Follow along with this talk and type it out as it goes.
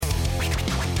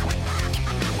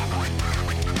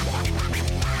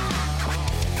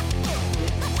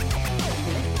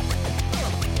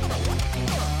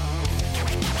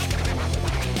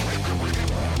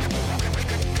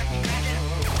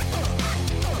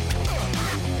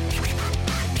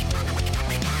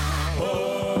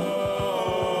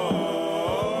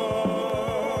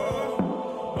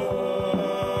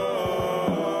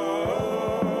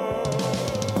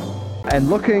And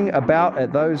looking about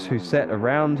at those who sat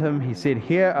around him, he said,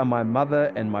 "Here are my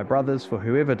mother and my brothers, for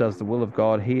whoever does the will of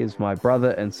God, he is my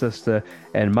brother and sister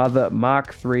and mother."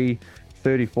 Mark 3,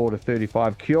 34 to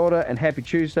 35. Kia ora and happy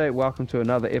Tuesday. Welcome to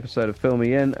another episode of Fill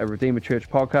Me In, a Redeemer Church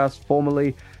podcast,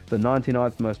 formerly the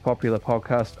 99th most popular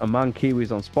podcast among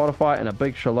Kiwis on Spotify, and a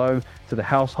big shalom to the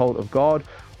household of God.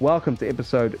 Welcome to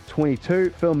episode 22.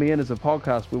 Fill Me In is a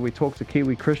podcast where we talk to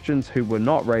Kiwi Christians who were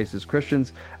not raised as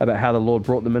Christians about how the Lord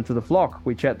brought them into the flock.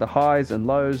 We chat the highs and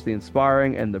lows, the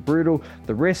inspiring and the brutal,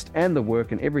 the rest and the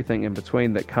work, and everything in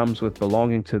between that comes with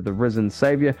belonging to the risen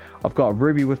Savior. I've got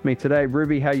Ruby with me today.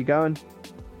 Ruby, how you going?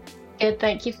 Good,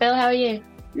 thank you, Phil. How are you?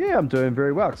 Yeah, I'm doing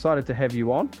very well. Excited to have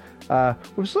you on.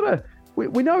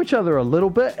 We know each other a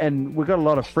little bit, and we've got a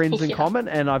lot of friends in common,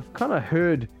 and I've kind of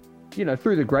heard,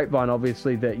 through the grapevine,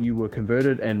 obviously, that you were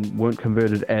converted and weren't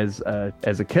converted as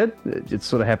a kid. It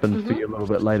sort of happened for you a little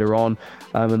bit later on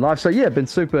in life. So yeah, been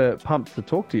super pumped to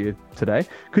talk to you today.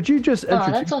 Could you just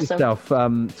introduce yourself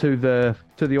to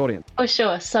the audience? Oh,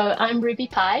 sure. So I'm Ruby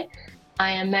Pye.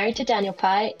 I am married to Daniel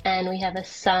Pye, and we have a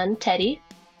son, Teddy,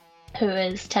 who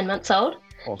is 10 months old.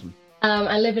 Awesome.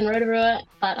 I live in Ρωτωουα,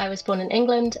 but I was born in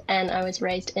England, and I was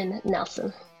raised in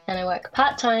Nelson. And I work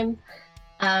part-time.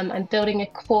 I'm building a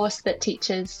course that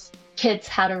teaches kids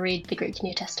how to read the Greek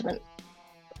New Testament.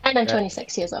 And I'm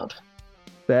 26 years old.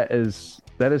 That is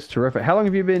terrific. How long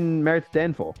have you been married to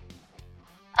Dan for?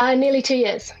 Nearly 2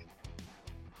 years.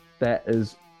 That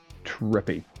is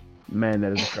trippy. Man,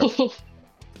 that is a trip.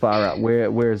 Far out.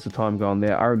 Where has the time gone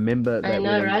there? I remember that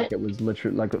wedding, right? Like it was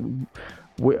literally like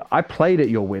I played at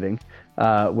your wedding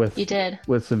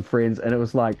with some friends, and it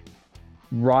was like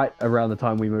right around the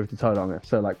time we moved to Tauranga.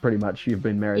 So like pretty much you've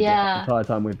been married the entire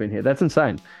time we've been here. That's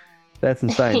insane.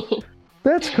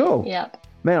 That's cool. Yeah.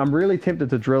 Man, I'm really tempted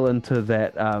to drill into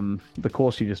that the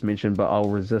course you just mentioned, but I'll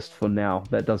resist for now.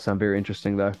 That does sound very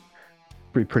interesting though.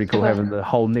 Pretty cool having the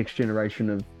whole next generation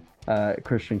of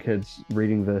Christian kids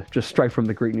reading just straight from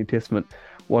the Greek New Testament.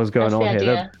 What is going on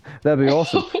here? That'd be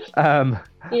awesome.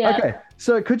 Okay,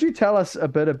 so could you tell us a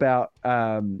bit about,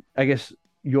 I guess,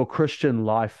 your Christian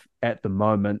life at the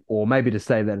moment, or maybe to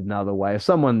say that another way, if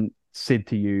someone said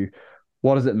to you,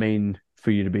 what does it mean for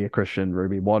you to be a Christian,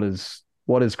 Ruby? What is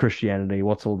Christianity?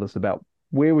 What's all this about?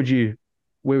 Where would you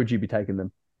be taking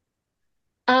them?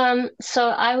 So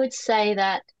I would say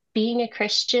that being a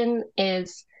Christian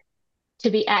is to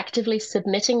be actively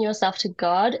submitting yourself to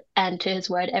God and to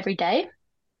his word every day,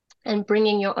 and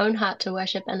bringing your own heart to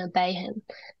worship and obey him.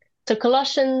 So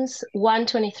Colossians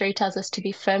 1:23 tells us to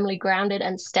be firmly grounded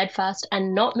and steadfast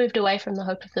and not moved away from the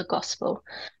hope of the gospel.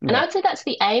 Yeah. And I would say that's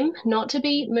the aim, not to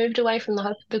be moved away from the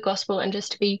hope of the gospel, and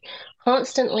just to be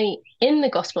constantly in the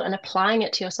gospel and applying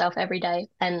it to yourself every day.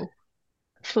 And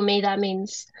for me, that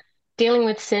means dealing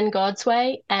with sin God's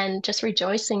way and just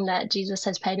rejoicing that Jesus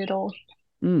has paid it all.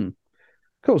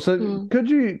 Cool. So could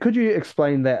you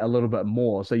explain that a little bit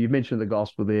more? So you've mentioned the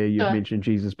gospel there, you've mentioned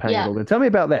Jesus paying it all there. Tell me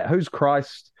about that. Who's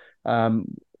Christ?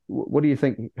 What do you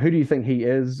think? Who do you think he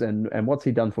is, and what's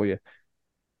he done for you?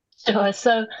 Sure.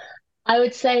 So I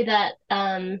would say that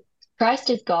Christ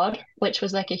is God, which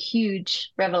was like a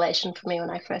huge revelation for me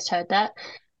when I first heard that.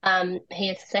 He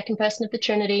is the second person of the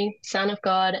Trinity, Son of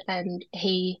God, and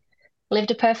he lived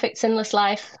a perfect, sinless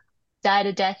life, died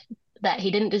a death that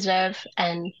he didn't deserve,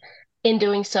 and in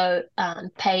doing so,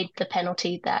 paid the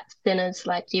penalty that sinners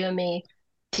like you and me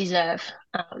deserve.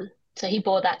 So he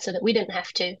bore that so that we didn't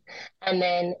have to. And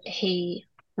then he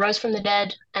rose from the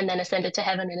dead and then ascended to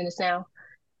heaven and is now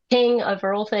king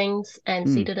over all things and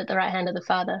seated at the right hand of the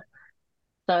Father.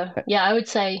 So yeah, I would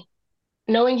say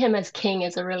knowing him as king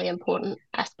is a really important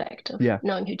aspect of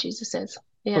knowing who Jesus is.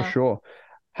 Yeah. For sure.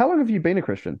 How long have you been a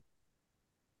Christian?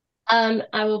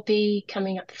 I will be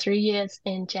coming up 3 years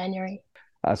in January.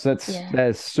 So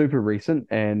that's super recent,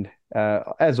 and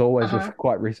as always with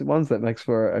quite recent ones, that makes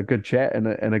for a good chat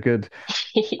and a good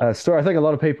story. I think a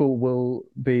lot of people will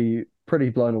be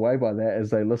pretty blown away by that as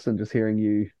they listen, just hearing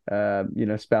you,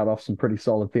 spout off some pretty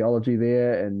solid theology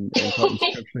there and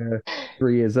scripture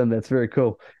 3 years in. That's very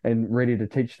cool, and ready to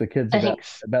teach the kids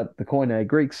about the Koine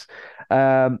Greeks.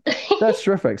 That's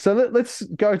terrific. So let's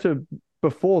go to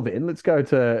before then. Let's go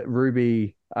to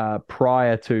Ruby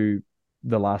prior to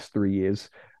the last 3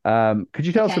 years. Could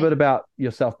you tell us a bit about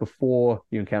yourself before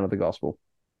you encountered the gospel?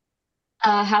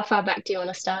 How far back do you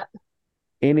want to start?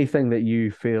 Anything that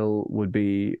you feel would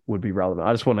be relevant.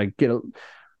 I just want to get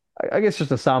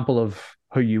just a sample of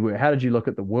who you were. How did you look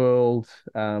at the world?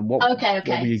 What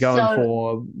were you going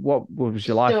for? What was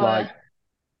your life like?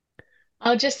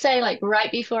 I'll just say, like,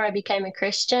 right before I became a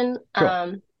Christian,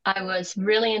 sure. I was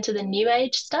really into the New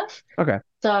Age stuff. Okay.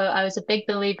 So I was a big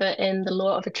believer in the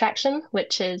law of attraction,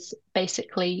 which is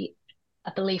basically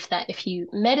a belief that if you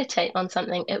meditate on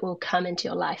something, it will come into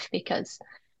your life because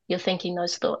you're thinking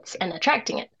those thoughts and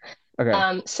attracting it.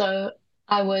 Okay. So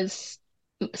I was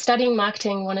studying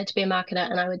marketing, wanted to be a marketer,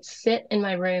 and I would sit in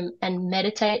my room and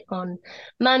meditate on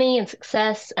money and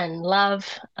success and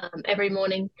love every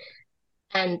morning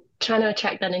and trying to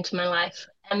attract that into my life.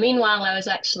 And meanwhile, I was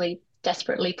actually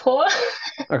desperately poor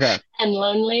Okay. and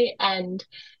lonely and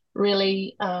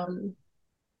really,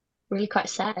 really quite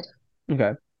sad.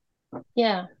 Okay.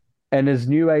 Yeah. And is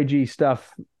New Agey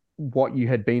stuff what you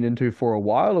had been into for a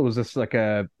while, or was this like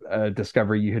a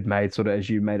discovery you had made sort of as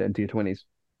you made it into your 20s?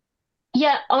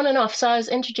 Yeah, on and off. So I was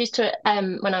introduced to it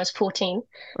when I was 14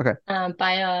 Okay.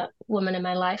 by a woman in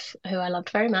my life who I loved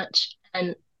very much.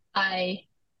 And I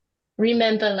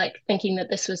remember like thinking that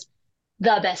this was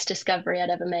the best discovery I'd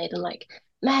ever made. And like,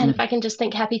 man, if Mm. I can just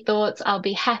think happy thoughts, I'll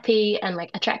be happy and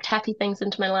like attract happy things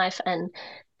into my life. And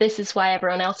this is why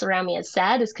everyone else around me is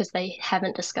sad, is because they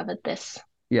haven't discovered this.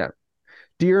 Yeah.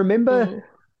 Do you remember Mm.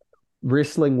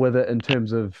 wrestling with it in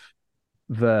terms of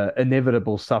the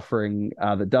inevitable suffering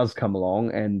that does come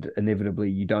along, and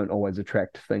inevitably you don't always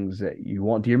attract things that you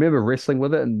want? Do you remember wrestling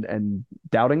with it and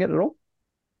doubting it at all?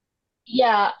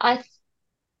 Yeah,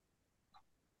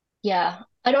 yeah,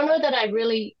 I don't know that I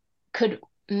really could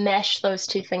mesh those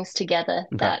two things together,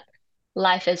 Okay. that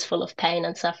life is full of pain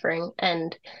and suffering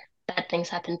and bad things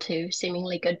happen to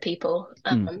seemingly good people.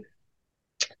 Mm.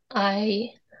 I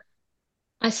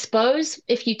I suppose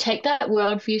if you take that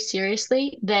worldview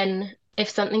seriously, then if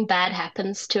something bad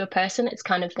happens to a person, it's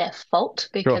kind of their fault Sure.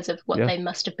 because of what Yeah. they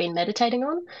must have been meditating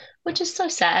on, which is so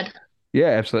sad. Yeah,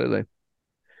 absolutely.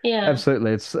 Yeah.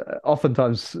 Absolutely. It's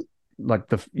oftentimes like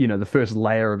the first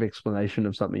layer of explanation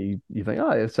of something you think,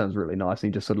 oh, it sounds really nice. And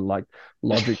you just sort of like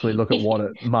logically look at what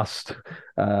it must,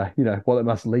 what it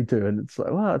must lead to. And it's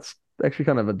like, well, it's actually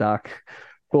kind of a dark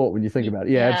thought when you think about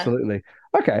it. Yeah, Yeah. absolutely.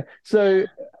 Okay. So, Yeah.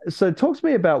 so talk to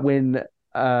me about when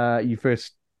you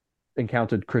first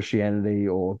encountered Christianity,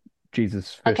 or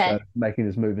Jesus first Okay. started making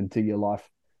his move into your life.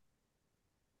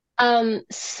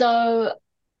 So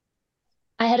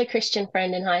I had a Christian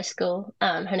friend in high school.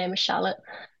 Her name was Charlotte,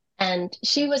 and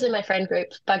she was in my friend group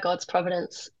by God's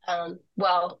providence.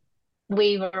 While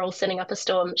we were all sitting up a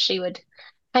storm, she would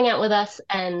hang out with us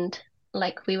and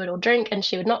like we would all drink and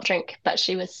she would not drink, but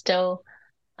she was still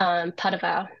part of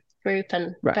our group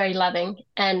and Right. very loving.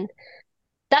 And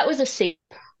that was a seed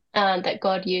that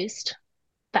God used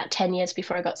about 10 years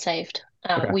before I got saved.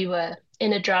 Okay. We were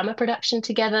in a drama production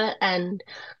together and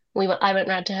I went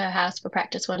round to her house for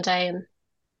practice one day and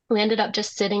we ended up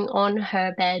just sitting on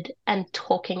her bed and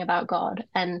talking about God.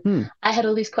 And Hmm. I had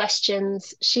all these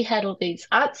questions. She had all these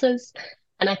answers.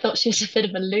 And I thought she was a bit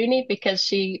of a loony because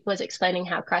she was explaining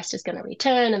how Christ is going to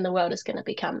return and the world is going to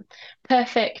become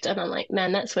perfect. And I'm like,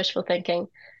 man, that's wishful thinking.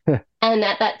 And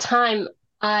at that time,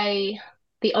 I,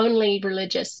 the only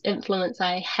religious influence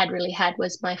I had really had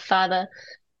was my father,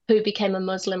 who became a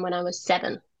Muslim when I was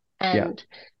 7. Yeah. And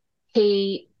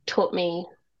he taught me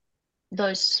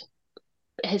those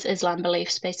his Islam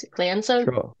beliefs basically. And so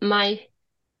Sure. my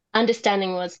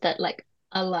understanding was that like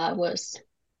Allah was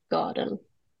God and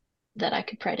that I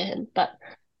could pray to him. But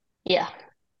yeah,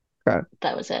 Okay.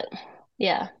 that was it.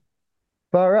 Yeah.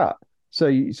 Far out. So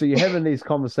you're having these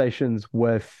conversations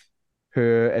with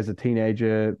her as a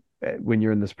teenager, when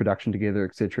you're in this production together,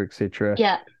 et cetera, et cetera.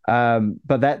 Yeah.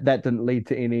 But that didn't lead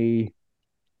to any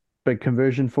big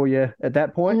conversion for you at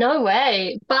that point. No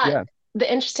way. But Yeah. the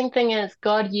interesting thing is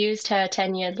God used her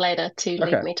 10 years later to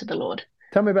lead Okay. me to the Lord.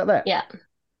 Tell me about that. Yeah.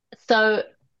 So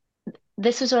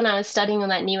this was when I was studying all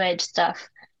that New Age stuff.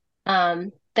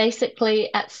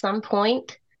 Basically, at some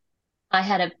point, I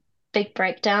had a big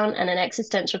breakdown and an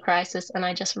existential crisis, and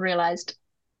I just realized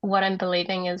what I'm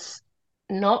believing is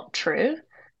not true.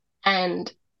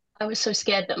 And I was so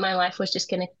scared that my life was just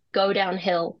going to go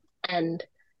downhill and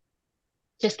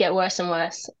just get worse and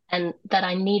worse, and that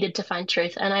I needed to find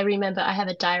truth. And I remember I have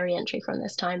a diary entry from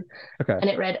this time, Okay. and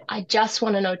it read, I just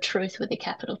want to know truth with a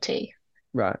capital T.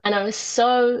 Right. And I was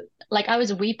so, like, I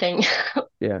was weeping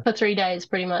Yeah. for 3 days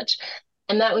pretty much.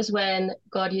 And that was when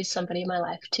God used somebody in my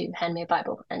life to hand me a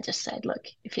Bible and just said, look,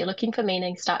 if you're looking for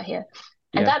meaning, start here.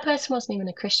 And Yeah. that person wasn't even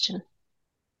a Christian.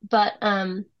 But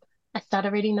I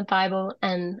started reading the Bible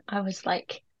and I was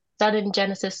like, started in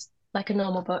Genesis like a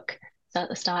normal book, so at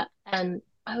the start. And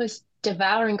I was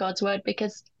devouring God's word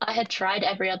because I had tried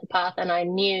every other path and I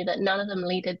knew that none of them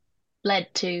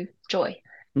led to joy.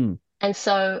 Hmm. And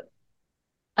so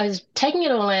I was taking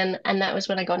it all in, and that was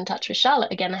when I got in touch with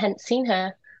Charlotte again. I hadn't seen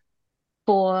her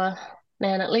for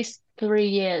man, at least 3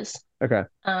 years. Okay.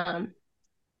 Um,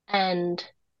 and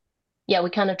yeah, we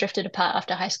kind of drifted apart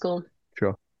after high school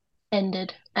Sure.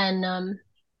 ended. And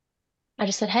I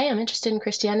just said, hey, I'm interested in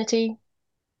Christianity.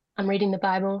 I'm reading the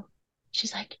Bible.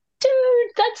 She's like, dude,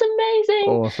 that's amazing.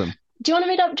 Awesome. Do you want to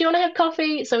meet up? Do you want to have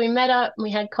coffee? So we met up and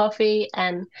we had coffee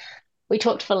and we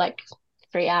talked for like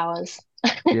 3 hours.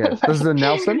 Yeah. This is Like in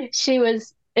Nelson? she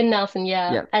was in Nelson,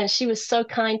 yeah. Yeah. And she was so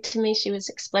kind to me. She was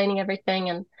explaining everything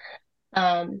and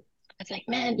I was like,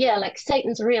 man, yeah, like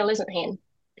Satan's real, isn't he? And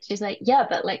she's like, yeah,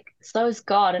 but like so is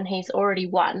God and he's already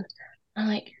won. I'm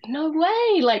like, no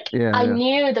way. Like Yeah, I yeah.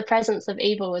 knew the presence of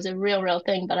evil was a real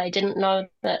thing, but I didn't know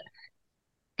that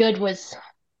good was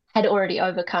had already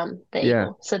overcome the Yeah.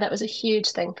 evil. So that was a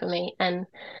huge thing for me. And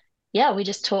yeah, we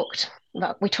talked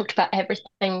about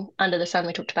everything under the sun.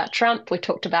 We talked about Trump, we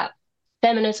talked about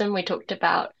feminism, we talked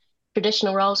about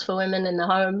traditional roles for women in the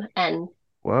home, and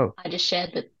Whoa. I just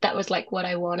shared that that was like what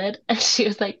I wanted. And she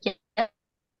was like, yeah,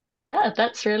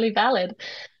 that's really valid.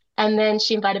 And then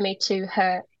she invited me to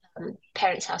her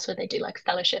parents' house where they do like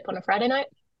fellowship on a Friday night.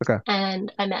 Okay.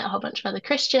 And I met a whole bunch of other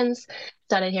Christians,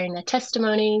 started hearing their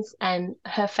testimonies, and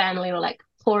her family were like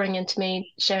pouring into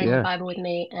me, sharing the Yeah. Bible with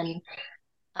me. And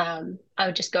I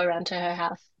would just go around to her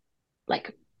house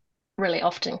like really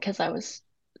often because I was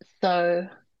so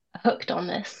hooked on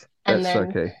this. And That's so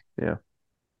then, key. Yeah.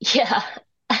 yeah,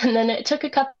 and then it took a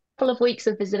couple of weeks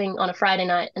of visiting on a Friday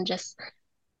night and just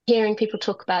hearing people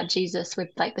talk about Jesus with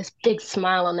like this big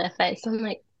smile on their face. I'm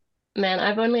like, man,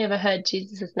 I've only ever heard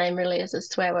Jesus' name really as a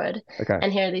swear word. Okay.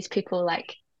 And here are these people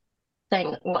like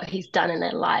saying what he's done in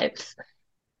their lives.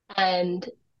 And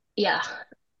yeah,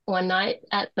 one night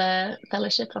at the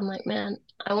fellowship, I'm like, man,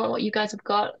 I want what you guys have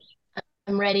got.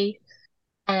 I'm ready.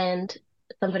 And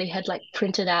somebody had like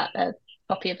printed out a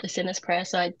copy of the sinner's prayer.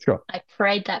 So Sure. I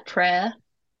prayed that prayer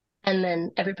and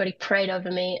then everybody prayed over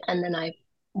me. And then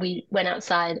we went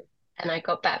outside and I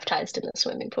got baptized in the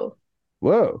swimming pool.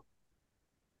 Whoa.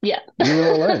 Yeah. You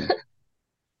were all in.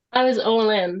 I was all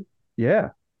in. Yeah.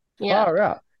 Yeah. Far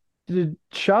out. Did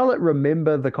Charlotte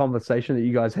remember the conversation that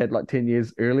you guys had like 10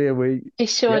 years earlier? She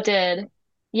sure Yeah. did.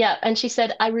 Yeah. And she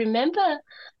said, I remember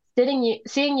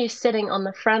seeing you sitting on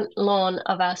the front lawn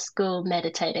of our school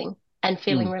meditating and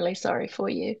feeling Mm, really sorry for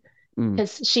you mm,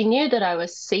 because she knew that I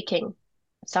was seeking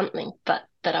something, but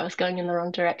that I was going in the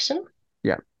wrong direction.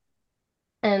 yeah.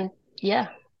 And yeah,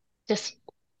 just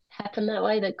happened that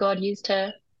way that God used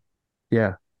her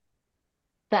Yeah.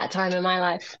 that time in my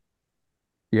life.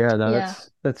 Yeah, no, Yeah.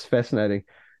 that's fascinating.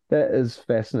 That is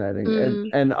fascinating. Mm,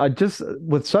 And I just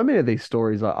with so many of these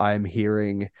stories I'm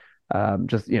hearing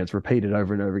just it's repeated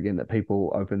over and over again that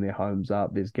people open their homes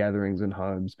up, there's gatherings in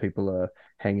homes, people are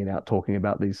hanging out talking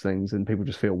about these things and people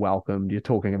just feel welcomed. You're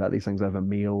talking about these things over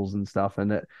meals and stuff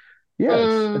and yeah,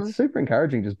 it's mm, super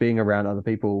encouraging just being around other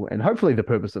people and hopefully the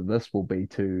purpose of this will be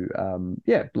to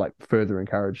yeah, like further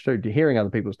encourage too. Hearing other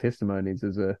people's testimonies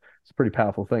is it's a pretty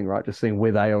powerful thing, right? Just seeing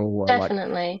where they all are like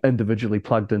definitely. individually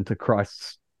plugged into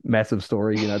Christ's massive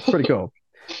story. It's pretty cool.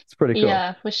 It's pretty cool.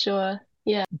 Yeah, for sure.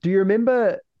 Yeah. Do you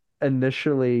remember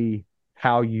initially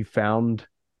how you found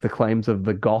the claims of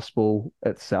the gospel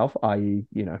itself, i.e.,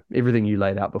 everything you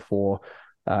laid out before,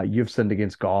 you've sinned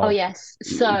against Oh, God, yes.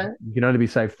 you So can only be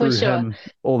saved for through sure. him,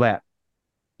 all that.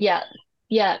 Yeah.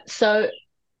 Yeah. So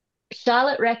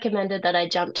Charlotte recommended that I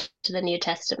jump to the New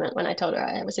Testament when I told her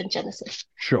I was in Genesis.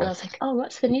 And I Sure. was like, oh,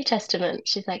 what's the New Testament?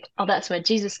 She's like, oh, that's where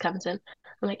Jesus comes in.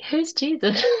 I'm like, who's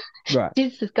Jesus? Right.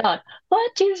 Jesus is God.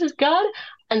 What? Jesus is God?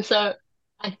 And so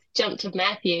I jumped to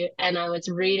Matthew and I was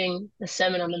reading the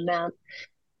Sermon on the Mount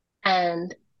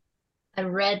and I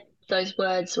read those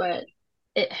words where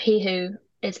he who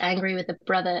is angry with a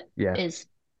brother Yeah. is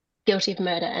guilty of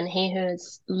murder, and he who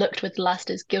has looked with lust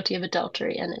is guilty of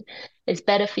adultery. And it's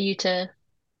better for you to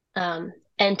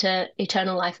enter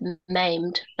eternal life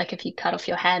maimed, like if you cut off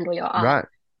your hand or your arm, Right.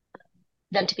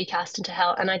 than to be cast into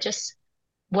hell. And I just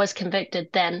was convicted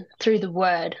then through the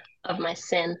word of my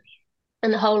sin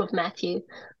and the whole of Matthew,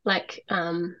 like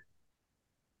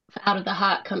out of the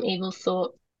heart come evil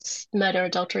thoughts, murder,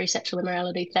 adultery, sexual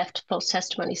immorality, theft, false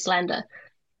testimony, slander.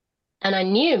 And I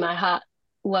knew my heart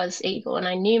was evil, and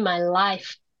I knew my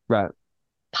life Right.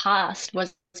 past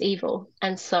was evil.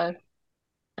 And so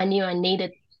I knew I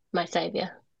needed my savior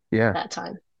at Yeah. that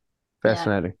time. Yeah.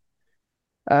 Fascinating.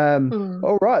 Mm.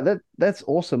 All right, that's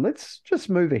awesome. Let's just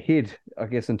move ahead, I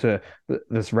guess, into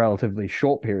this relatively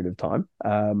short period of time.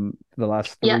 For the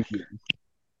last Yeah. 3 years.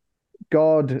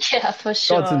 God Yeah, for God's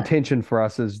sure. intention for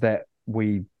us is that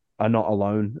we are not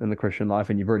alone in the Christian life,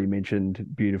 and you've already mentioned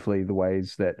beautifully the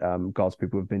ways that God's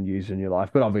people have been used in your life.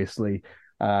 But obviously,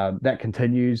 that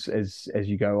continues as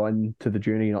you go on to the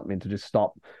journey. You're not meant to just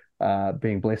stop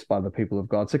being blessed by the people of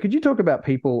God. So could you talk about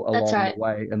people That's along the right.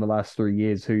 way in the last 3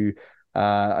 years who,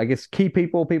 I guess, key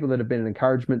people, people that have been an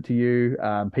encouragement to you,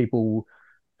 people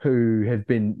who have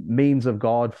been means of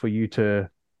God for you to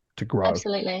grow?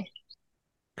 Absolutely.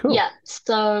 Cool. Yeah.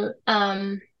 So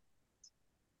I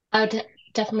would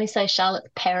definitely say Charlotte's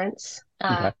parents,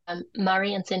 Okay.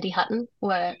 Murray and Cindy Hutton,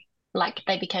 were like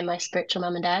they became my spiritual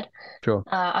mum and dad Sure.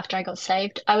 after I got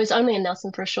saved. I was only in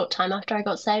Nelson for a short time after I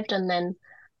got saved, and then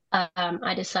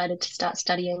I decided to start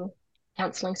studying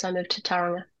counselling, so I moved to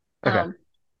Tauranga. Okay. Um,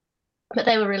 but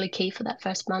they were really key for that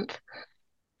first month.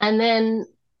 And then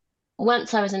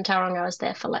once I was in Tauranga, I was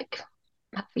there for like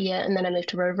half a year, and then I moved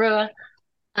to Ρωτωua.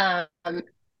 Um,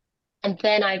 and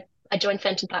then I joined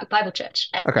Fenton Park Bible Church,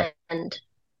 Okay. and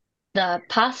the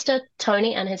pastor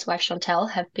Tony and his wife Chantel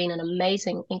have been an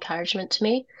amazing encouragement to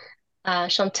me.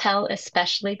 Chantel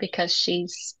especially because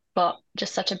she's got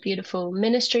just such a beautiful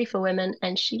ministry for women,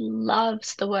 and she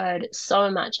loves the word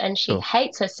so much, and she Cool.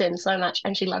 hates her sin so much,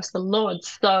 and she loves the Lord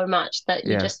so much that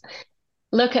you Yeah. just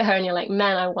look at her and you're like,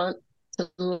 man, I want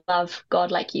to love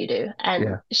God like you do. And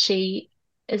Yeah. she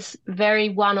is very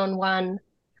one-on-one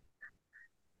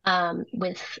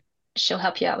with she'll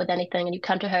help you out with anything, and you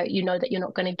come to her, you know that you're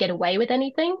not going to get away with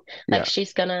anything. Like Yeah.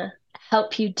 she's going to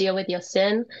help you deal with your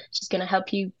sin. She's going to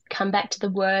help you come back to the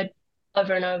word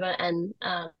over and over and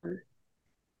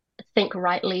think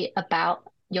rightly about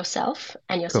yourself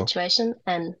and your Cool. situation.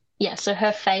 And yeah, so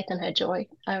her faith and her joy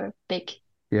are a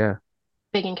Yeah.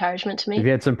 big encouragement to Have you me.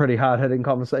 had some pretty hard-hitting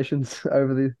conversations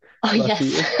over the Oh last few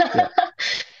yes. years?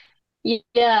 Yeah.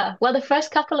 Yeah. Well, the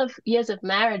first couple of years of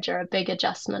marriage are a big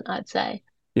adjustment, I'd say.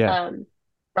 Yeah. Um,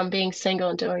 from being single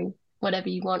and doing whatever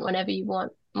you want, whenever you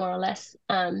want, more or less,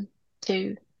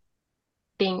 to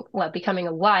being, well, becoming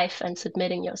a wife and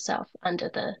submitting yourself under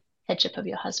the headship of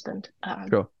your husband.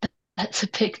 Sure. That's a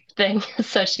big thing.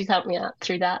 So she's helped me out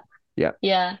through that. Yeah.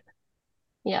 Yeah.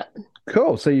 Yeah.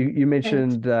 Cool. So you Thanks.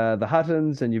 mentioned the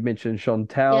Huttons and you mentioned Yeah.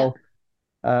 Chantel.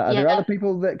 Are there other Yeah.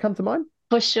 people that come to mind?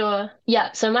 For sure.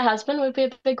 Yeah. So my husband would be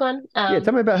a big one. Yeah,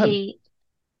 tell me about him.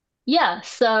 Yeah.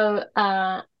 So,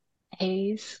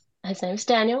 his name's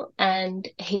Daniel, and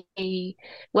he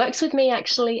works with me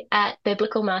actually at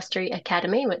Biblical Mastery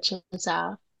Academy, which is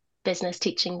our business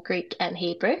teaching Greek and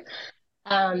Hebrew.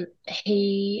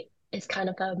 He is kind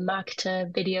of a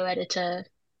marketer, video editor.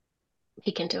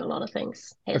 He can do a lot of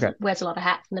things. Okay, Wears a lot of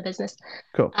hats in the business.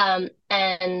 cool.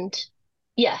 And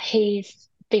yeah, he's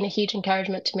been a huge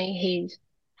encouragement to me. He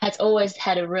has always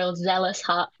had a real zealous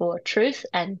heart for truth,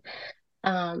 and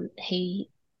he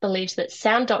believes that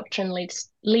sound doctrine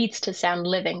leads to sound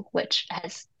living, which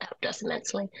has helped us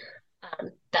immensely.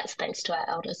 That's thanks to our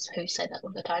elders who say that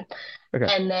all the time. Okay,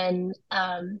 And then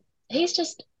he's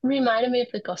just reminded me of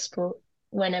the gospel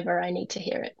whenever I need to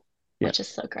hear it, yeah, which is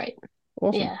so great.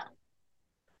 awesome. Yeah,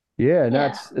 Yeah, no,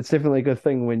 yeah. it's definitely a good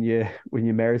thing when you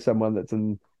marry someone that's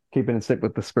in keeping in step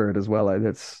with the spirit as well.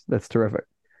 That's terrific.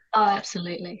 Oh,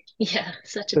 absolutely. Yeah,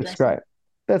 such a That's blessing. great.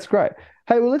 That's great.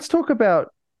 Hey, well, let's talk about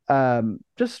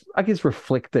just, I guess,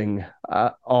 reflecting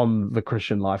on the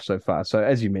Christian life so far. So,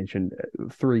 as you mentioned,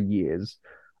 3 years.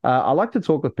 I like to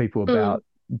talk with people Mm, about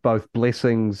both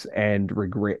blessings and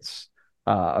regrets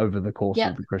over the course of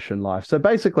yep. the Christian life. So,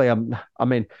 basically, I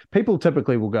mean, people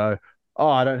typically will go, "Oh,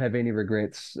 I don't have any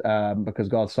regrets because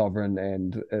God's sovereign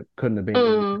and it couldn't have been any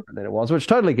Mm. different than it was," which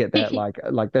totally get that. Like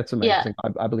that's Yeah, amazing.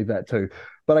 I believe that too.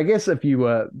 But I guess if you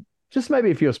were just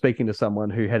maybe if you're speaking to someone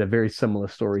who had a very similar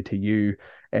story to you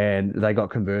and they got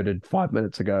converted 5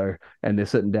 minutes ago and they're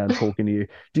sitting down talking to you,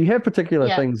 do you have particular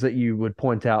yeah, things that you would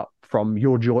point out from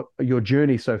your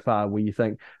journey so far where you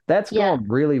think that's yeah. gone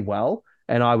really well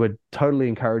and I would totally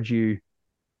encourage you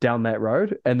down that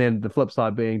road? And then the flip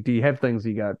side being, do you have things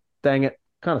you go, dang it,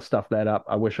 kind of stuff that up.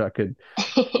 I wish I could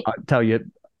tell you,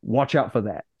 watch out for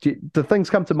that. Do things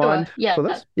come to Sure. mind Yeah, for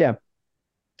this? Yeah.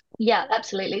 yeah,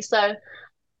 absolutely. So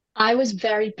I was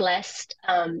very blessed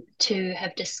to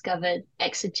have discovered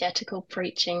exegetical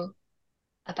preaching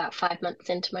about 5 months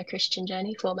into my Christian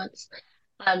journey, 4 months.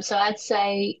 So I'd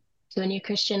say to a new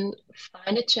Christian,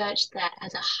 find a church that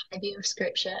has a high view of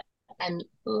scripture and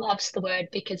loves the word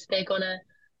because they're going to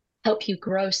help you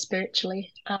grow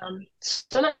spiritually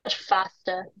so much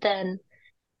faster than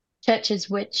churches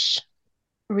which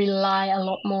rely a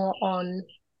lot more on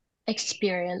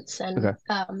experience and Okay.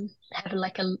 have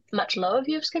like a much lower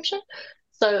view of scripture.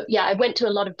 So yeah, I went to a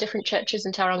lot of different churches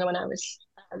in Tauranga when I was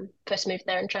first moved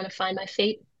there and trying to find my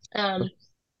feet. Um,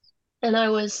 and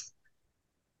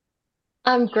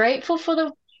I'm grateful for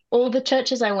the all the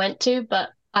churches I went to, but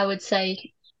I would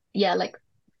say, yeah, like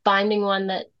finding one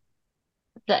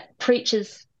that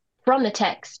preaches from the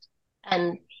text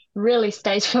and really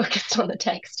stays focused on the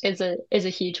text is a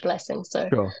huge blessing. So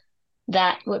Sure.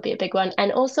 that would be a big one.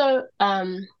 And also,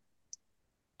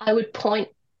 I would point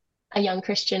a young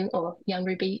Christian or young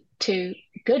Ruby to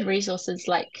good resources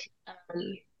like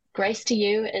Grace to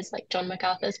You is like John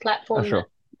MacArthur's Oh, platform that sure.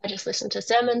 I just listen to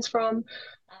sermons from.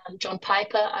 John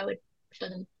Piper, I would show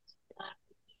them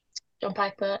John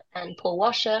Piper and Paul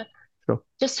Washer, Sure.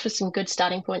 just for some good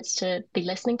starting points to be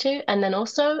listening to. And then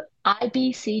also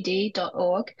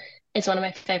ibcd.org is one of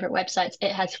my favorite websites.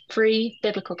 It has free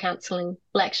biblical counseling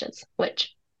lectures,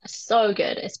 which are so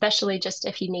good, especially just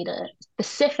if you need a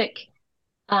specific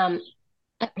um,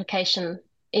 application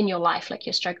in your life, like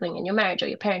you're struggling in your marriage or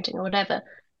your parenting or whatever,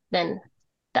 then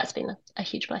that's been a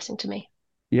huge blessing to me.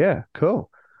 Yeah,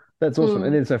 cool. That's awesome.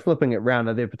 And Mm. then so flipping it around,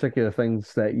 are there particular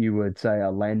things that you would say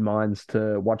are landmines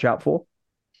to watch out for?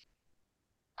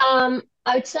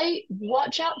 I would say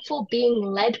watch out for being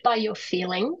led by your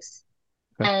feelings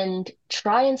Okay. and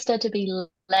try instead to be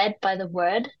led by the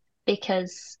word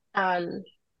because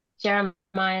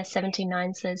Jeremiah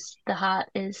 17:9 says the heart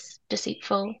is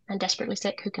deceitful and desperately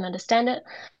sick. Who can understand it?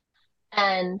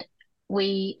 And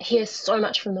we hear so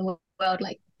much from the world,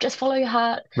 like just follow your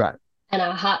heart, Right. and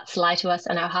our hearts lie to us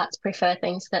and our hearts prefer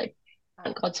things that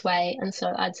aren't God's way. And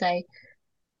so I'd say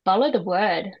follow the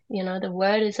word. You know, the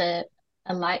word is a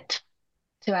light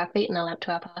to our feet and a lamp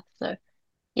to our path. So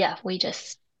yeah, we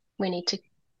need to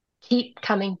keep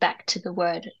coming back to the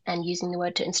word and using the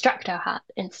word to instruct our heart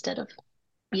instead of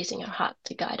using our heart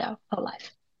to guide our whole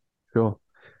life. Sure.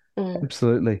 Mm.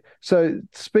 Absolutely. So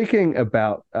speaking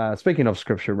of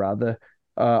scripture rather,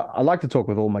 I like to talk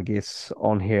with all my guests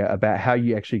on here about how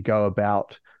you actually go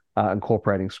about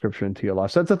incorporating scripture into your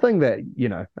life. So it's a thing that,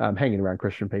 hanging around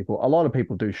Christian people, a lot of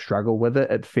people do struggle with it.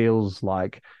 It feels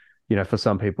like, for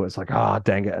some people it's like, oh,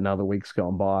 dang it, another week's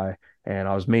gone by and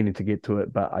I was meaning to get to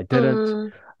it, but I didn't.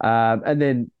 Mm. And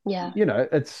then, Yeah.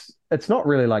 it's not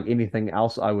really like anything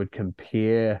else I would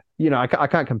compare. I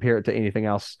can't compare it to anything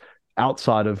else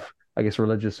outside of, I guess,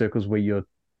 religious circles where you're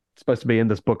supposed to be in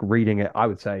this book reading it. I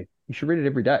would say you should read it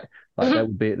every day. Like that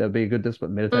would be a good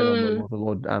discipline. Meditate on the law Mm. of the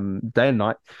Lord day and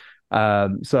night.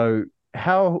 So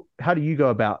how do you go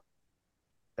about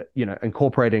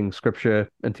incorporating scripture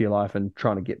into your life and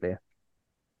trying to get there?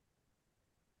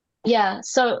 Yeah.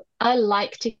 So I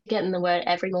like to get in the word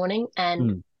every morning and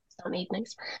Mm, some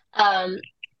evenings. Um,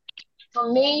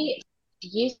 for me, I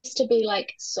used to be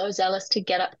like so zealous to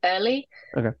get up early,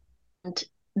 okay. and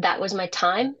that was my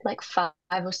time, like 5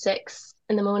 or 6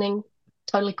 in the morning,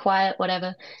 totally quiet,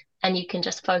 whatever, and you can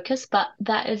just focus. But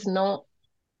that is not,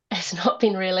 it's not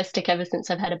been realistic ever since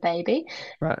I've had a baby.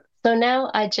 Right. So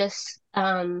now I just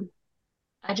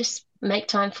make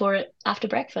time for it after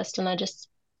breakfast and I just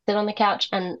sit on the couch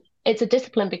and it's a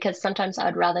discipline because sometimes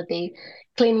I'd rather be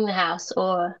cleaning the house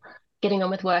or getting on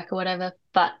with work or whatever.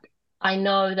 But I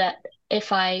know that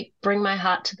if I bring my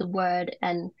heart to the word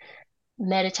and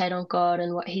meditate on God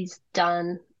and what He's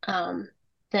done,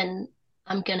 then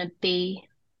I'm going to be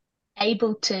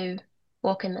able to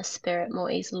walk in the Spirit more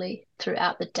easily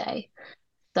throughout the day.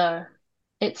 So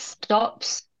it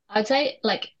stops, I'd say,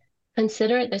 like,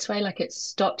 consider it this way, like, it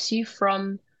stops you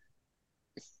from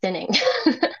sinning.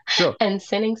 Sure. And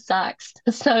sinning sucks.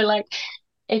 So, like,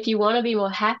 if you want to be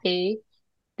more happy,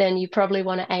 then you probably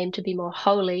want to aim to be more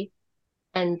holy.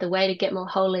 And the way to get more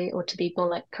holy or to be more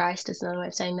like Christ is another way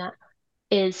of saying that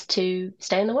is to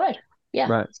stay in the word. Yeah.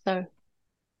 Right. So, and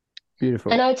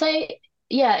Beautiful. I would say,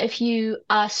 yeah, if you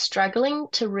are struggling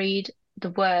to read the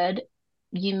word,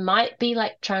 you might be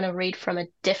like trying to read from a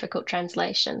difficult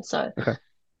translation. So Okay.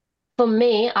 for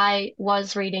me, I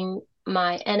was reading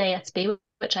my NASB,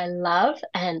 which I love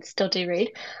and still do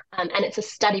read. And it's a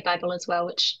study Bible as well,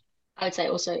 which I would say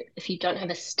also, if you don't have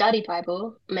a study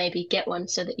Bible, maybe get one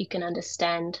so that you can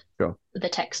understand Sure. the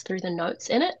text through the notes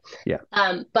in it. Yeah.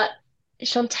 But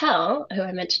Chantal, who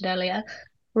I mentioned earlier,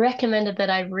 recommended that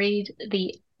I read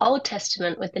the Old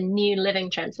Testament with the New Living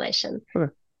Translation.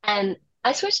 Okay. And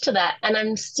I switched to that, and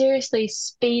I'm seriously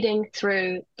speeding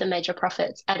through the major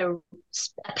prophets at a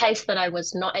pace that I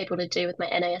was not able to do with my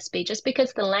NASB, just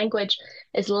because the language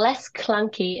is less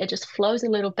clunky. It just flows a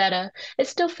little better. It's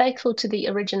still faithful to the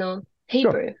original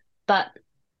Sure. Hebrew, but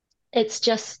it's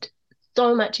just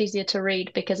so much easier to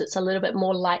read because it's a little bit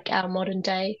more like our modern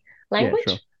day Yeah, sure.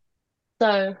 language.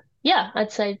 So, yeah,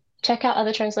 I'd say check out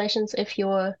other translations if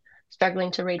you're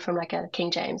struggling to read from like a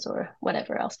King James or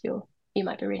whatever else you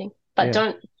might be reading. But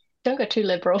Yeah. don't go too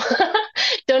liberal.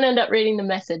 Don't end up reading the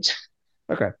message,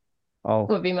 Okay. I'll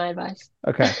would be my advice.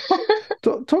 okay.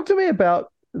 Talk to me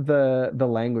about the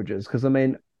languages, because I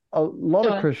mean, a lot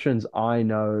of Sure. Christians I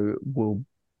know will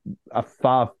are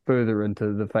far further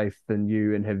into the faith than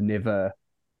you and have never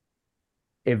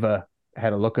ever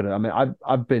had a look at it. I mean,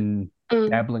 I've been Mm,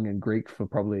 dabbling in Greek for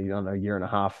probably, I don't know, a year and a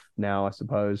half now, I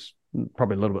suppose,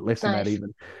 probably a little bit less than that nice.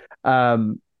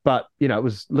 even. But it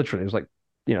was literally, it was like,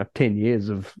 10 years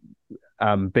of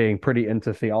being pretty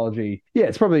into theology. Yeah,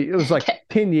 it was like Okay.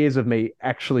 10 years of me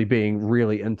actually being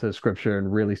really into scripture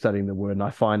and really studying the word. And I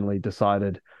finally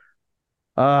decided,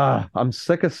 I'm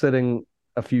sick of sitting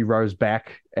a few rows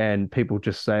back and people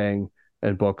just saying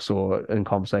in books or in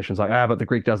conversations like, but the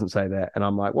Greek doesn't say that. And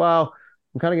I'm like, well,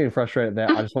 I'm kind of getting frustrated that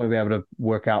I just want to be able to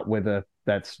work out whether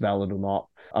that's valid or not.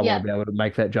 I want Yeah. to be able to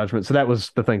make that judgment. So that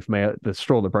was the thing for me, the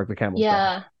straw that broke the camel's back.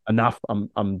 Yeah. Enough.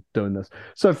 I'm doing this.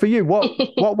 So for you,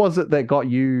 what was it that got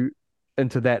you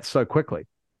into that so quickly?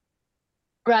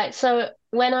 Right. So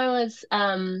when I was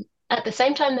at the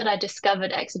same time that I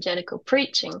discovered exegetical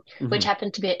preaching, which Hmm.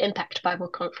 happened to be at Impact Bible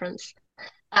Conference,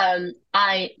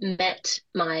 I met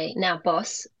my now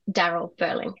boss, Daryl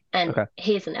Burling, and Okay.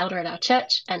 he's an elder at our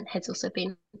church and has also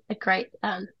been a great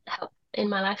help in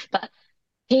my life. But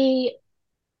he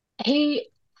he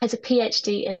has a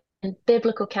PhD in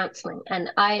biblical counseling,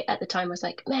 and I at the time was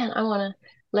like, man, I want to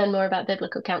learn more about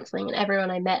biblical counseling. And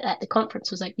everyone I met at the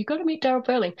conference was like, you got to meet Daryl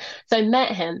Burling. So I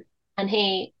met him, and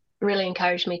he really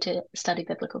encouraged me to study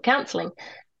biblical counseling.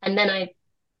 And then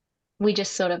we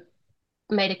just sort of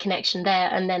made a connection there.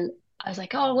 And then I was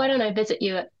like, oh, why don't I visit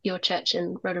you at your church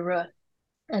in Rotorua?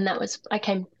 And I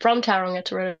came from Tauranga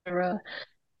to Rotorua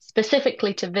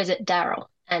specifically to visit Daryl.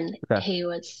 And Okay. he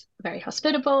was very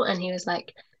hospitable. And he was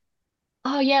like,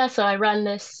 oh, yeah, so I run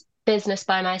this business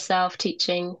by myself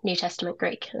teaching New Testament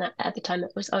Greek. And at the time,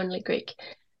 it was only Greek.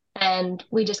 And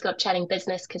we just got chatting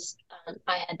business because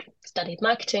I had studied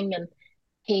marketing and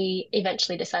he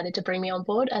eventually decided to bring me on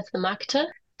board as the marketer.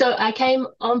 So I came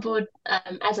on board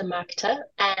as a marketer,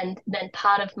 and then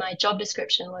part of my job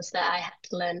description was that I had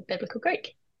to learn biblical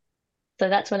Greek. So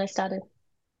that's when I started.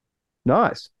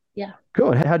 Nice. Yeah.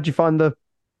 Cool. And how did you find the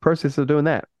process of doing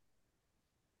that?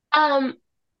 Um,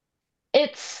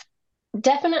 it's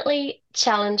definitely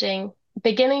challenging.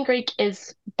 Beginning Greek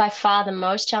is by far the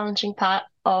most challenging part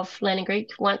of learning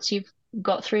Greek. Once you've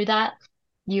got through that,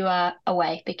 you are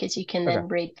away because you can Okay. then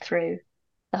read through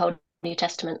the whole New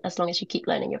Testament as long as you keep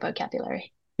learning your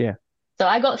vocabulary. Yeah. So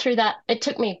I got through that. It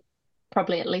took me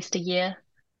probably at least a year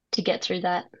to get through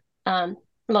that. A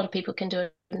lot of people can do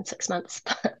it in 6 months,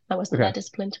 but I wasn't Okay. that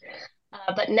disciplined.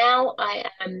 But now I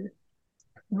am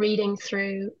reading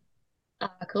through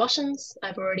Colossians.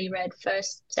 I've already read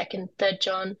First, Second, Third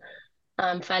John,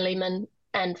 Philemon,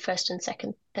 and First and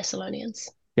Second Thessalonians.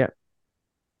 Yeah.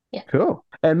 Yeah, Cool.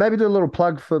 And maybe do a little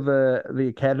plug for the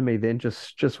academy then,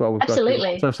 just while we've got you on. So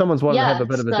absolutely. if someone's wanting to have a Yeah.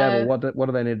 bit of a dabble, what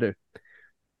do they need to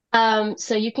do?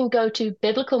 So you can go to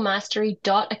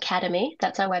biblicalmastery.academy.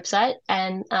 That's our website.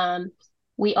 And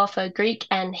we offer Greek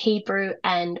and Hebrew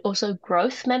and also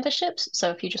growth memberships.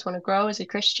 So if you just want to grow as a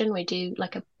Christian, we do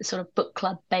like a sort of book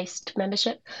club based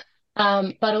membership.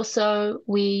 But also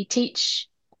we teach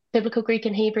biblical Greek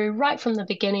and Hebrew right from the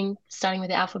beginning, starting with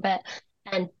the alphabet.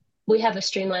 And we have a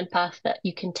streamlined path that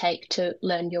you can take to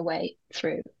learn your way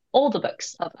through all the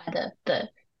books of either the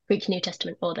Greek New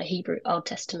Testament or the Hebrew Old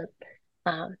Testament.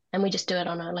 And we just do it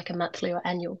on a monthly or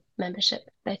annual membership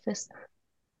basis.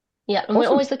 Yeah, and we're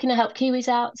Awesome. always looking to help Kiwis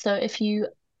out. So if you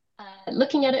are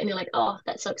looking at it and you're like, oh,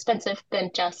 that's so expensive,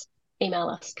 then just email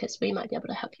us because we might be able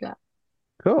to help you out.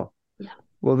 Cool. Yeah.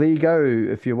 Well, there you go.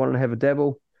 If you want to have a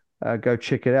dabble, go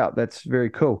check it out. That's very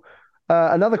cool.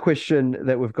 Another question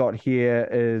that we've got here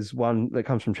is one that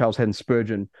comes from Charles Haddon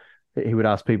Spurgeon. He would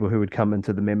ask people who would come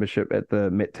into the membership at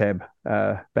the Met Tab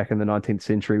back in the 19th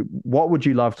century, what would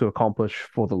you love to accomplish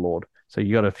for the Lord? So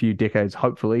you got a few decades,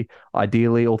 hopefully,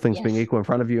 ideally, all things being Yes. equal in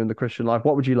front of you in the Christian life.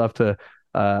 What would you love to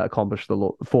accomplish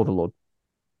for the Lord?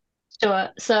 Sure.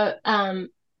 So,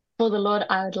 for the Lord,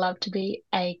 I would love to be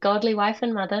a godly wife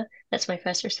and mother. That's my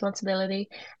first responsibility.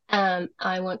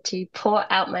 I want to pour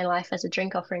out my life as a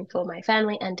drink offering for my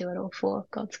family and do it all for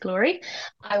God's glory.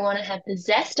 I want to have the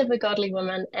zest of a godly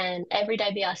woman and every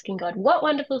day be asking God, what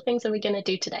wonderful things are we going to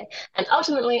do today? And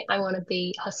ultimately, I want to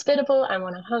be hospitable. I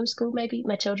want to homeschool maybe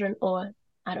my children, or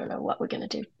I don't know what we're going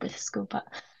to do with school, but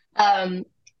um,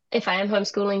 if I am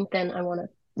homeschooling, then I want to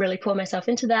really pour myself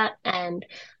into that and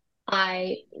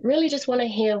I really just want to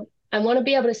hear, I want to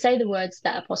be able to say the words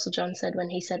that Apostle John said when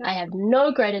he said, I have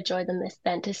no greater joy than this,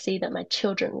 than to see that my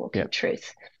children walk Yeah. in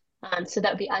truth. So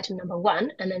that would be item number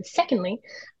one. And then secondly,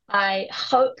 I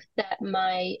hope that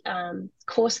my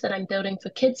course that I'm building for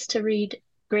kids to read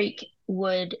Greek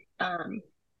would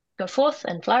go forth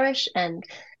and flourish and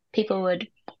people would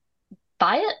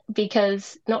buy it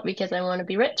not because I want to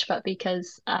be rich, but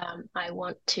because I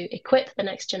want to equip the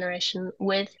next generation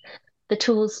with the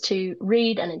tools to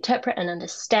read and interpret and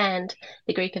understand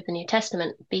the Greek of the New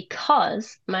Testament.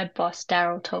 Because my boss,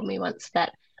 Daryl, told me once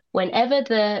that whenever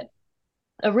the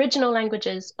original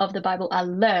languages of the Bible are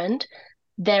learned,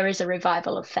 there is a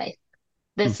revival of faith.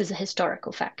 Hmm. This is a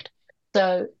historical fact.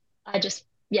 So I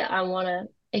want to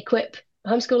equip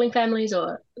homeschooling families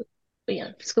or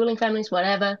schooling families,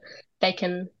 whatever. They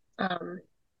can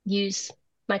use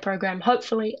my program,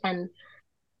 hopefully, and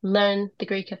learn the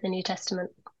Greek of the New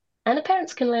Testament. And the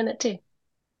parents can learn it too.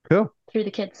 Cool. Through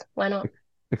the kids. Why not?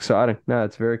 Exciting. No,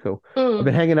 it's very cool. I've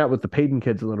been hanging out with the Peden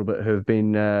kids a little bit who have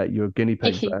been your guinea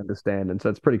pigs, I understand. And so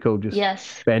it's pretty cool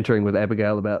just bantering with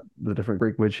Abigail about the different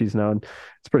Greek words she's known.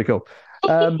 It's pretty cool.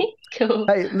 Cool.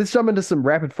 Hey, let's jump into some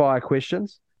rapid fire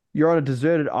questions. You're on a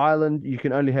deserted island. You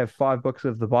can only have 5 books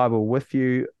of the Bible with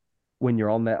you when you're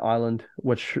on that island.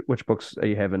 Which books are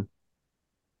you having?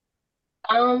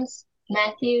 Psalms,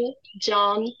 Matthew,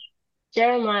 John,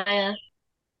 Jeremiah,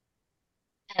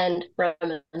 and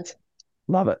Romans.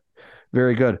 Love it.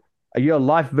 Very good. Are you a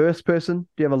life verse person?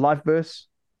 Do you have a life verse?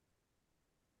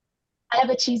 I have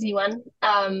a cheesy one.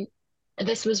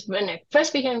 This was when I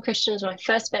first became Christian, was my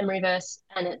first memory verse,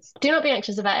 and it's do not be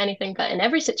anxious about anything, but in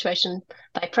every situation,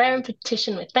 by prayer and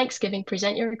petition with thanksgiving,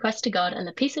 present your request to God, and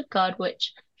the peace of God,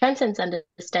 which transcends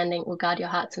understanding, will guard your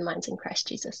hearts and minds in Christ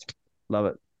Jesus. Love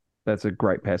it. That's a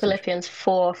great passage. Philippians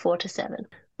 4:4-7.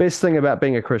 Best thing about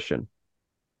being a Christian?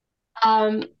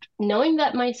 Knowing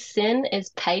that my sin is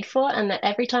paid for and that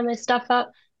every time I stuff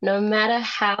up, no matter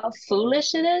how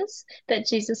foolish it is, that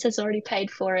Jesus has already paid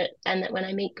for it, and that when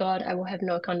I meet God, I will have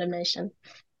no condemnation.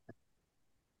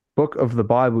 Book of the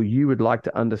Bible you would like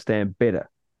to understand better?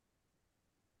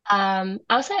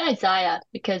 I'll say Isaiah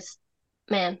because,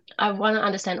 man, I want to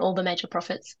understand all the major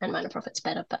prophets and minor prophets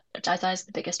better, but Isaiah's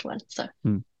the biggest one. So,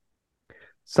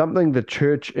 something the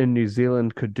church in New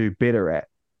Zealand could do better at?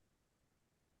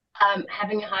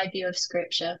 Having a high view of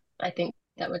scripture. I think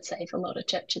that would save a lot of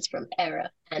churches from error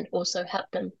and also help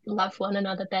them love one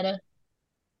another better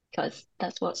because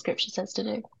that's what scripture says to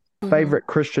do. Favorite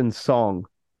Christian song?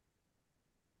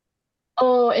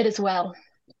 Oh, It Is Well.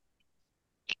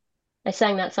 I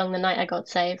sang that song the night I got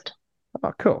saved.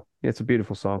 Oh, cool. Yeah, it's a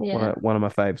beautiful song. Yeah. One of my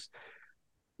faves.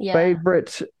 Yeah.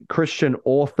 Favorite Christian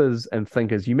authors and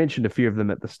thinkers? You mentioned a few of them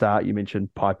at the start. You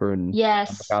mentioned Piper and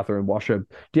MacArthur and Washer.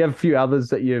 Do you have a few others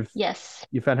that you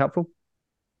found helpful?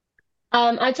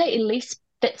 I'd say Elise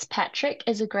Fitzpatrick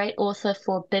is a great author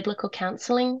for biblical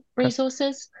counseling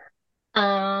resources.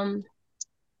 Who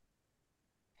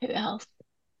else?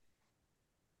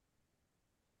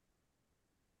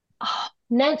 Oh,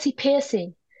 Nancy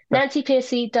Pearcey. Nancy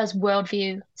Pearcey does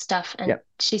worldview stuff, and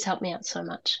she's helped me out so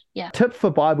much. Yeah. Tip for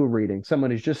Bible reading.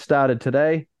 Someone who's just started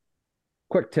today.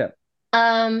 Quick tip.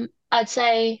 I'd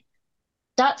say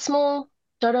start small.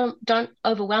 Don't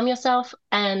overwhelm yourself,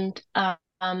 and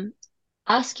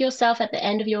ask yourself at the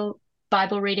end of your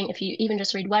Bible reading, if you even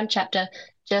just read one chapter,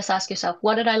 just ask yourself,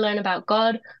 what did I learn about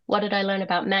God? What did I learn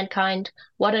about mankind?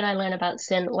 What did I learn about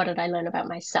sin? What did I learn about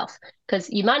myself? Because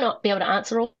you might not be able to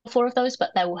answer all 4 of those,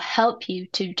 but they will help you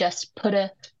to just put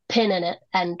a pin in it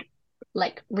and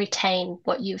like retain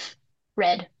what you've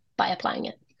read by applying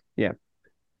it. Yeah.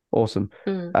 Awesome.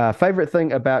 Favorite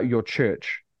thing about your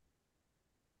church?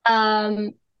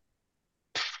 The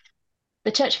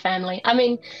church family. I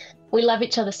mean, we love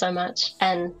each other so much,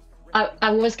 and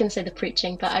I was going to say the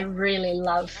preaching, but I really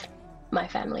love my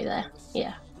family there.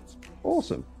 Yeah.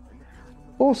 Awesome.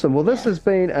 Well, this has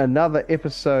been another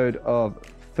episode of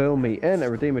Fill Me In, a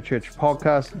Redeemer Church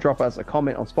podcast. Drop us a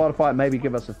comment on Spotify. Maybe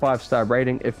give us a 5-star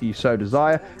rating if you so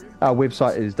desire. Our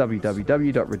website is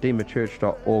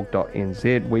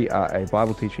www.redeemerchurch.org.nz. We are a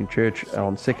Bible teaching church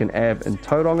on 2nd Ave in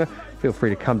Tauranga. Feel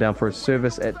free to come down for a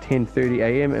service at 10:30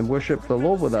 a.m. and worship the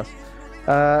Lord with us.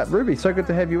 Ruby, so good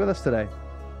to have you with us today.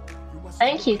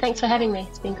 Thank you. Thanks for having me.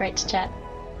 It's been great to chat.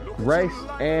 Grace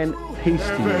and peace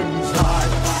to you.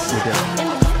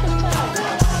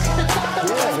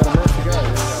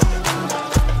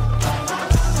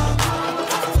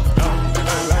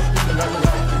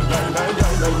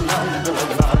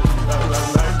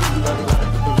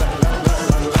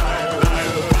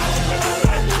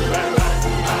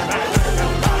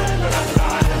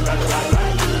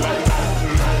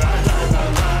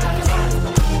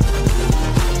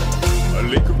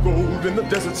 In the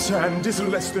desert sand is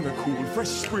less than a cool, fresh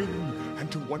spring,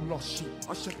 and to one lost sheep,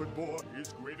 a shepherd boy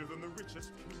is greater than the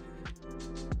richest king.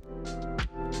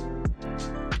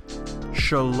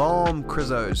 Shalom,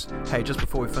 Crizzos. Hey, just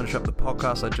before we finish up the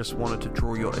podcast, I just wanted to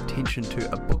draw your attention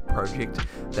to a book project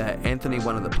that Anthony,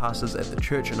 one of the pastors at the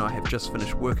church, and I have just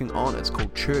finished working on. It's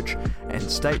called Church and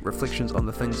State, Reflections on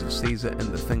the Things of Caesar and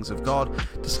the Things of God,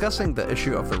 discussing the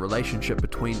issue of the relationship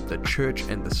between the church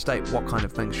and the state. What kind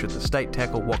of things should the state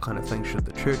tackle? What kind of things should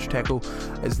the church tackle?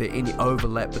 Is there any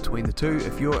overlap between the two?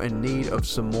 If you're in need of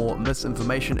some more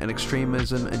misinformation and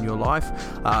extremism in your life,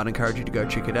 I'd encourage you to go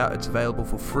check it out. It's available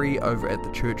for free over at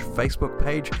the church Facebook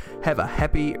page. Have a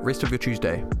happy rest of your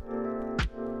Tuesday.